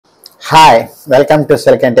Hi, welcome to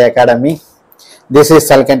Salkanti Academy. This is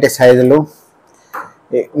Salkanti Saidulu.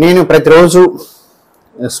 నేను ప్రతిరోజు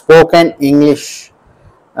spoken English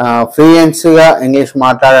ఫ్లూయెన్సీగా English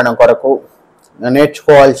మాట్లాడడం కొరకు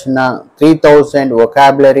నేర్చుకోవాల్సిన 3000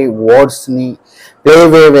 వొకాబులరీ వర్డ్స్ని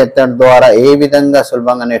ప్లేవే మెథడ్ ద్వారా ఏ విధంగా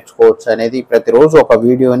సులభంగా నేర్చుకోవచ్చు అనేది ప్రతిరోజు ఒక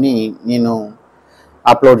వీడియోని నేను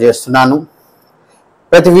అప్లోడ్ చేస్తున్నాను.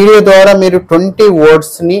 ప్రతి వీడియో ద్వారా మీరు 20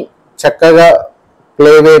 వర్డ్స్ని చక్కగా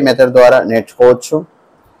ప్లేవే మెథడ్ ద్వారా నేర్చుకోవచ్చు.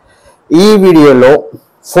 ఈ వీడియోలో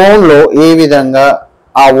ఫోన్లో ఏ విధంగా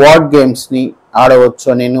ఆ వర్డ్ గేమ్స్ని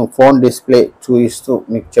ఆడవచ్చో నేను ఫోన్ డిస్ప్లే చూపిస్తూ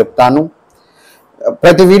మీకు చెప్తాను.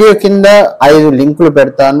 ప్రతి వీడియో కింద 5 లింకులు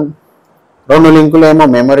పెడతాను. 2 లింకులు ఏమో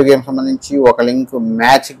మెమరీ గేమ్ సంబంధించి, ఒక లింక్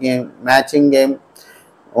మ్యాచింగ్ గేమ్,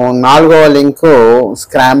 4వ లింకు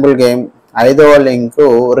స్క్రాంబుల్ గేమ్, 5వ లింకు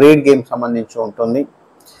రీడ్ గేమ్ సంబంధించి ఉంటుంది.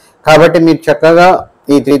 కాబట్టి మీరు చక్కగా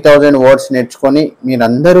ఈ 3000 వర్డ్స్ నేర్చుకొని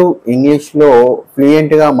మీరందరూ ఇంగ్లీష్లో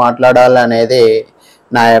ఫ్లూయెంట్గా మాట్లాడాలనేదే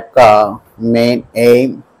నా యొక్క మెయిన్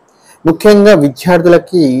ఎయిమ్. ముఖ్యంగా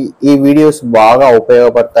విద్యార్థులకి ఈ వీడియోస్ బాగా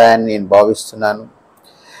ఉపయోగపడతాయని నేను భావిస్తున్నాను.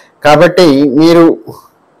 కాబట్టి మీరు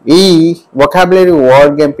ఈ వొకాబులరీ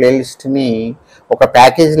వర్డ్ గేమ్ ప్లేలిస్ట్ని ఒక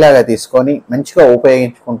ప్యాకేజ్ లాగా తీసుకొని మంచిగా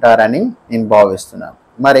ఉపయోగించుకుంటారని నేను భావిస్తున్నాను.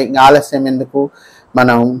 మరి ఆలస్యం ఎందుకు,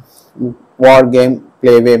 మనం వర్డ్ గేమ్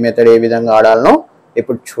ప్లేవే మెథడ్ ఏ విధంగా ఆడాలనో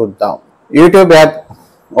ఇప్పుడు చూద్దాం. యూట్యూబ్ యాప్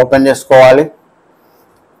ఓపెన్ చేసుకోవాలి.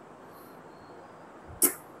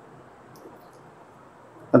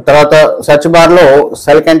 తర్వాత సెర్చ్ బార్లో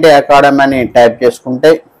సల్కంటి అకాడమీ అని టైప్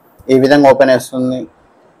చేసుకుంటే ఈ విధంగా ఓపెన్ అవుతుంది.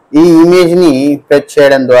 ఈ ఇమేజ్ని ప్రెస్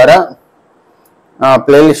చేయడం ద్వారా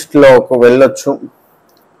ప్లేలిస్ట్లోకి వెళ్ళొచ్చు.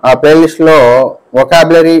 ఆ ప్లేలిస్ట్లో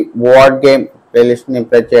వొకాబులరీ వర్డ్ గేమ్ ప్లేలిస్ట్ని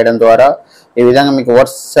ప్రెస్ చేయడం ద్వారా ఈ విధంగా మీకు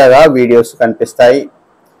వరుసగా వీడియోస్ కనిపిస్తాయి.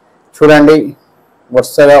 చూడండి,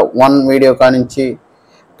 వరుసగా 1 వీడియో కానించి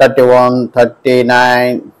 31,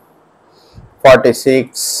 39,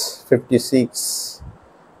 46, 56,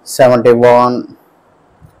 71,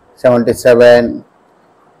 77,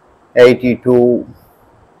 82,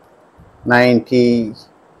 90,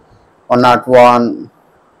 101,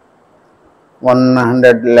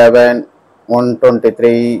 111,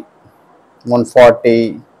 123, 140,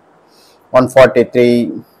 143,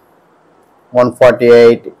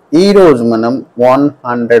 148. ఈరోజు మనం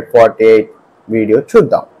 148 వీడియో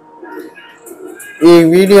చూద్దాం. ఈ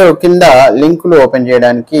వీడియో కింద లింకులు ఓపెన్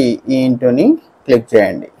చేయడానికి ఈ ఇంటూని క్లిక్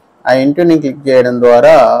చేయండి. ఆ ఇంటూని క్లిక్ చేయడం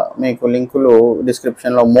ద్వారా మీకు లింకులు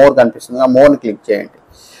డిస్క్రిప్షన్లో మోర్ కనిపిస్తుంది. ఆ మోర్ని క్లిక్ చేయండి.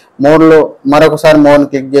 మోర్లో మరొకసారి మోర్ని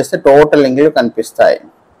క్లిక్ చేస్తే టోటల్ లింకులు కనిపిస్తాయి.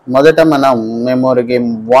 మొదట మనం మెమరీ గేమ్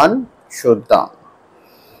 1 చూద్దాం.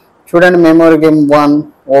 చూడండి, మెమరీ గేమ్ 1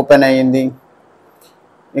 ఓపెన్ అయ్యింది.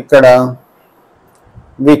 ఇక్కడ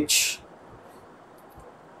విచ్,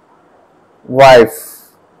 వైఫ్,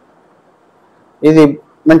 ఇది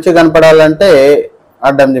మంచిగా కనపడాలంటే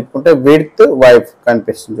అడ్డం తిప్పుకుంటే విత్ వైఫ్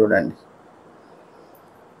కనిపిస్తుంది. చూడండి,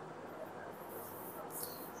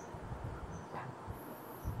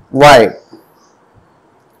 why,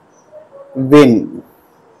 win,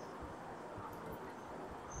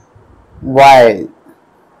 while,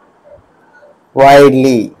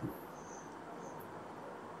 widely,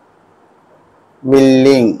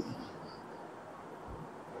 willing,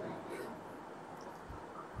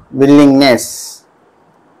 willingness,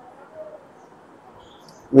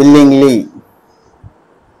 willingly,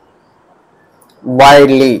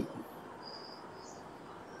 widely,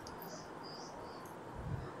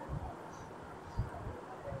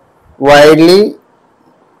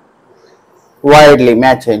 widely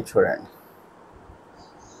match అయింది. చూడండి,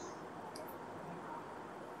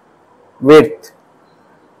 with,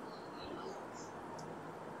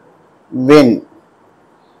 win,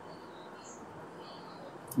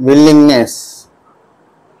 willingness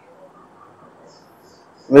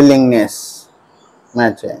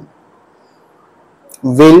మ్యాచ్ అయింది.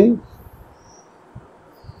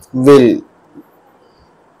 will,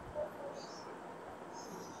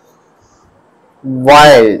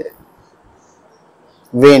 wild,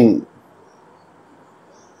 win,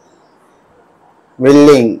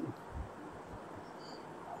 willing,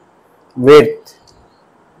 with,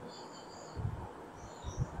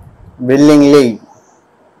 willingly,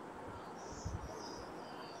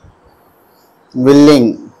 willing,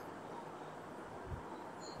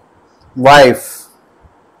 wife,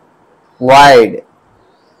 wide,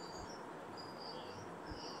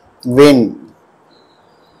 win,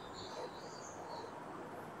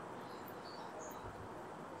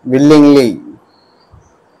 willingly,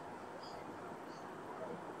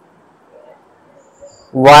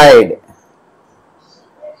 wide,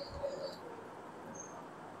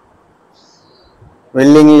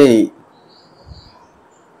 willingly,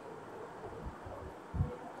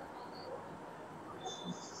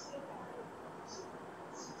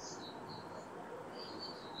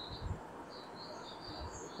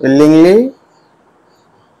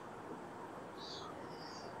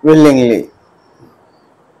 willingly,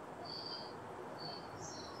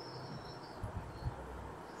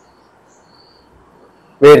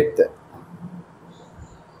 with,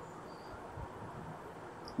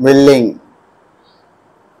 willing,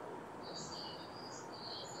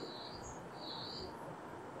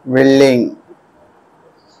 willing,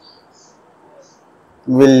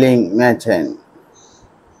 willing matching.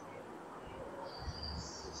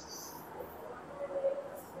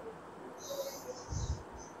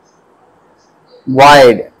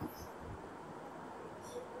 Wide,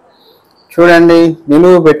 చూడండి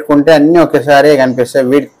నిలువు పెట్టుకుంటే అన్ని ఒకేసారి కనిపిస్తాయి.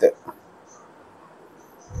 Width,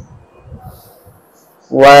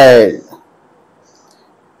 wide,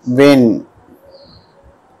 win,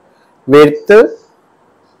 width,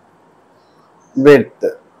 width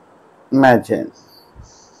matching.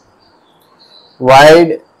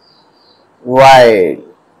 Wide, wide,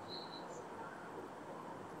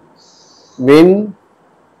 win,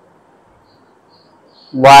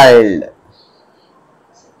 wild,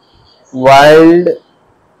 wild,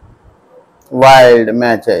 wild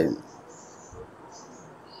matching.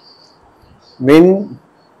 Win,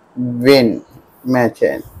 win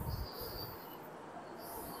matching.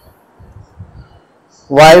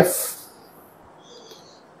 Wife,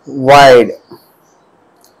 wide,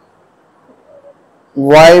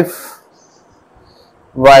 wife,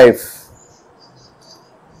 wife,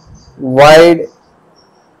 wide,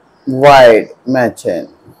 wide matching.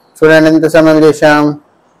 చూడండి ఎంత సమయం చేశాం.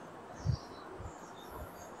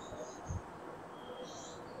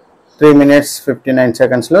 3 minutes 59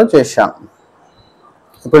 seconds లో చేశాం.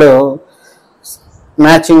 ఇప్పుడు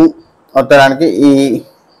మ్యాచింగ్ అవుతానికి ఈ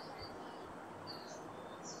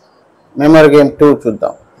మెమరీ గేమ్ 2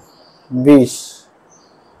 చూద్దాం. Wish,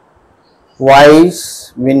 voice,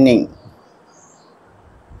 winnowing.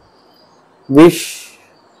 Wish,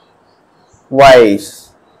 voice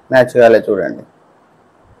match కాలే చూడండి.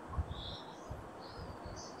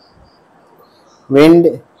 Wind,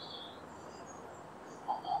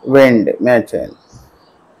 wind matching.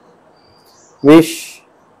 Wish,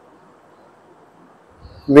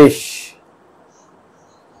 wish,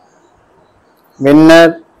 winner,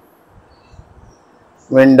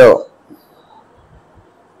 window,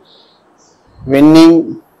 winning,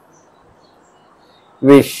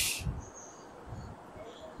 wish,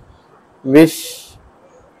 wish,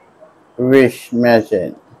 wish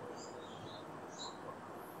matching.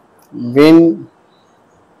 Win,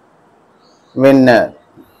 winner,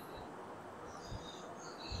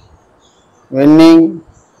 winning,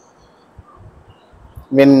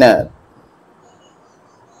 winner,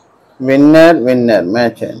 winner, winner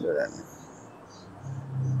match చూడండి.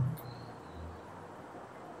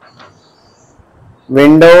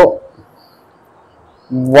 Window,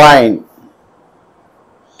 wine,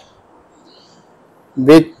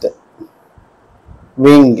 with,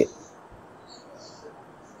 wing,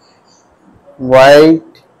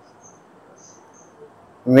 white,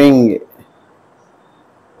 wing,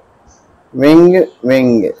 wing,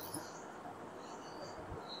 wing,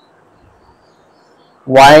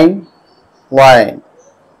 wine, wine,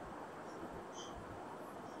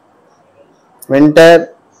 winter,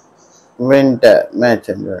 winter match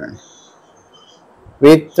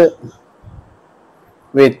with,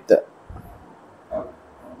 with,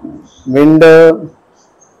 window,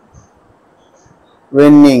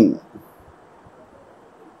 winning,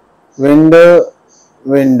 window,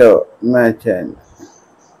 window match,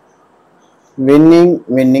 winnowing,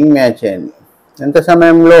 winnowing match అయింది. ఎంత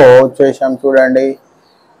సమయంలో చేశాం చూడండి.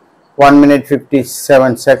 1 minute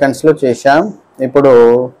 57 seconds లో చేశాం. ఇప్పుడు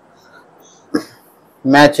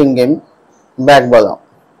matching game back పోదాం.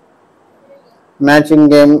 మ్యాచింగ్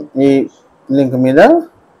గేమ్ ఈ లింక్ మీద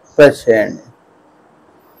ప్రెస్ చేయండి.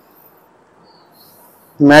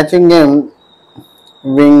 మ్యాచింగ్ గేమ్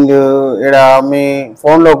వింగ్, ఇక్కడ మీ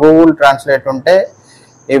ఫోన్లో గూగుల్ ట్రాన్స్లేట్ ఉంటే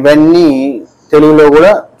ఇవన్నీ తెలుగులో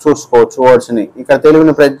కూడా చూసుకోవచ్చు వర్డ్స్ని. ఇక్కడ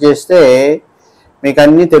తెలుగుని ప్రెస్ చేస్తే మీకు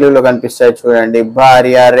అన్ని తెలుగులో కనిపిస్తాయి చూడండి.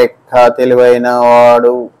 భార్య, రెక్క, తెలివైన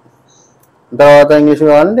వాడు. తర్వాత ఇంగ్లీష్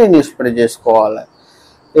కావాలంటే ఇంగ్లీష్ ప్రెస్ చేసుకోవాలి.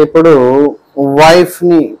 ఇప్పుడు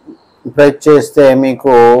వైఫ్ని ప్రెస్ చేస్తే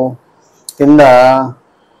మీకు కింద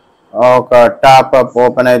ఒక టాప్ అప్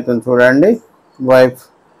ఓపెన్ అవుతుంది చూడండి. వైఫ్,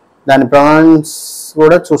 దాని ప్రొనౌన్స్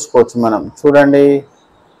కూడా చూసుకోవచ్చు మనం. చూడండి,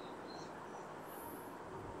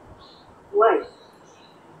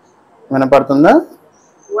 వినపడుతుందా?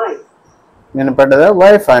 వినపడ్డదా?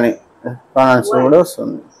 వైఫ్ అని ప్రొనౌన్స్ కూడా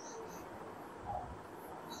వస్తుంది.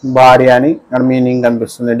 భార్య అని అక్కడ మీనింగ్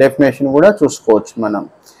కనిపిస్తుంది. డెఫినేషన్ కూడా చూసుకోవచ్చు మనం.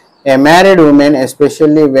 ఏ married women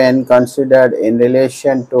especially when considered in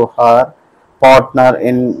relation to her partner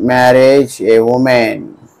in marriage, A women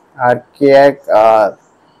archaic or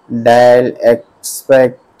dull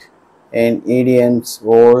aspect in idioms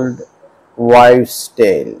old wives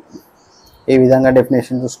tale. ఈ విధంగా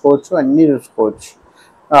డెఫినేషన్ చూసుకోవచ్చు, అన్నీ చూసుకోవచ్చు.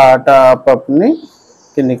 టాప్ని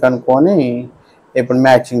కింది కనుక్కొని ఇప్పుడు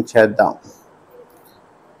మ్యాచింగ్ చేద్దాం.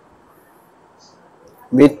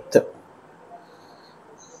 With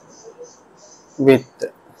with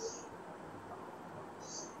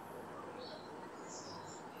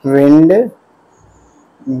wind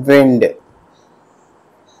wind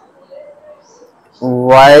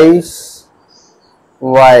wise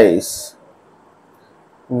wise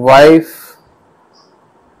wife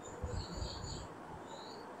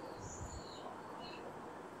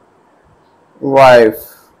wife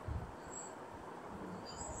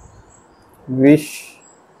wish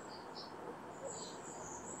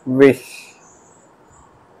wish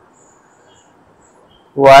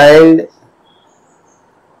wild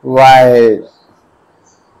wild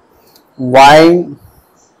wine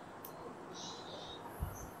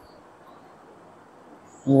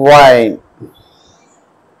wine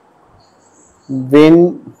win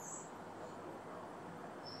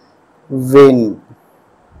win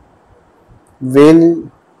will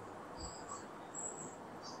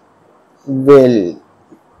will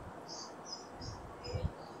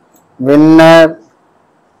winner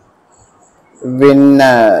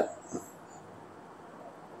winner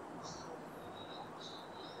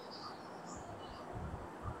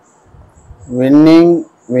winning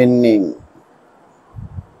winning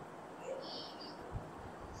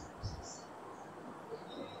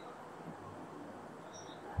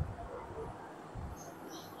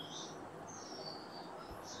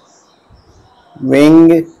wing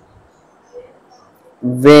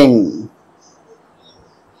wing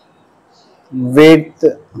width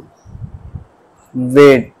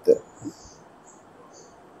width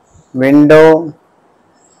window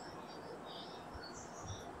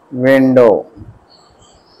window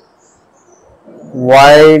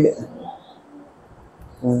wide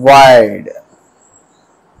wide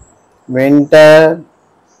winter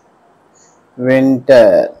winter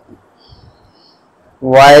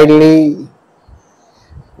widely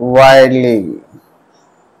widely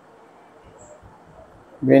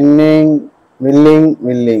winning willing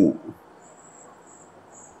willing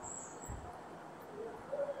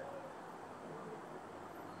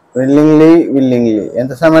willingly willingly.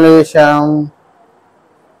 ఎంత సమయంలో చేశాం?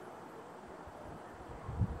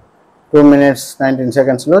 2 minutes 19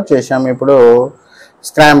 secondsలో చేశాం. ఇప్పుడు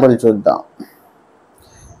scramble చూద్దాం.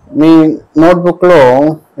 మీ నోట్బుక్లో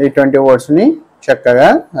ఈ 20 వర్డ్స్ని చక్కగా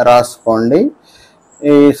రాసుకోండి.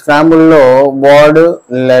 ఈ స్క్రాంబుల్లో వర్డ్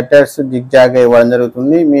లెటర్స్ జిగ్జాగ్ ఇవ్వడం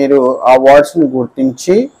జరుగుతుంది. మీరు ఆ వర్డ్స్ని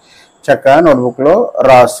గుర్తించి చక్కగా నోట్బుక్లో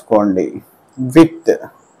రాసుకోండి. With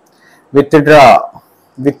withdraw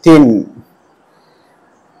within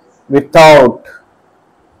without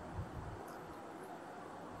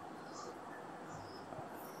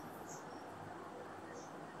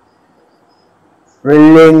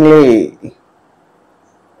willingly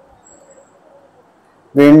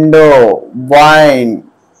window wine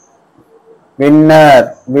winner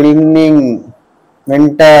winning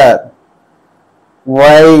winter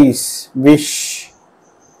wise wish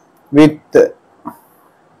with.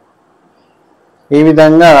 ఈ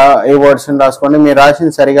విధంగా ఈ వర్డ్స్ని రాసుకోండి. మీరు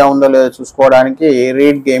రాసింది సరిగా ఉందో లేదో చూసుకోవడానికి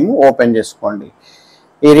రీడ్ గేమ్ ఓపెన్ చేసుకోండి.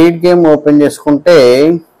 ఈ రీడ్ గేమ్ ఓపెన్ చేసుకుంటే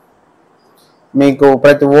మీకు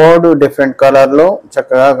ప్రతి వర్డ్ డిఫరెంట్ కలర్లో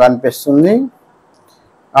చక్కగా కనిపిస్తుంది.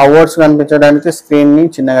 ఆ వర్డ్స్ కనిపించడానికి స్క్రీన్ని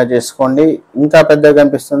చిన్నగా చేసుకోండి. ఇంకా పెద్దగా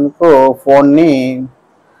కనిపిస్తేందుకు ఫోన్ని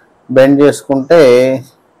బెండ్ చేసుకుంటే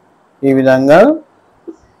ఈ విధంగా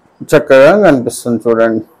చక్కగా కనిపిస్తుంది.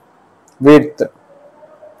 చూడండి. With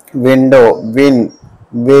window win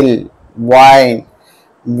will wine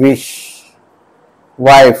wish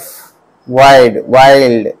wife wide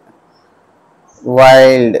wild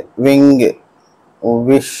wild wing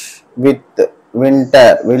wish with winter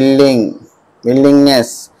willing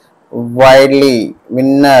willingness widely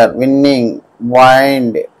winner winning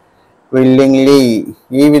wind willingly.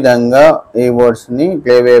 ఈ విధంగా ఈ వర్డ్స్ని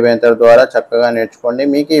ప్లే వేవ్ యంత్రం ద్వారా చక్కగా నేర్చుకోండి.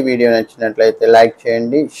 మీకు ఈ వీడియో నచ్చినట్లయితే లైక్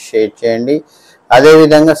చేయండి, షేర్ చేయండి.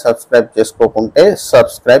 అదేవిధంగా సబ్స్క్రైబ్ చేసుకోకుంటే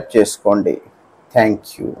సబ్స్క్రైబ్ చేసుకోండి. Thank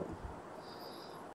you.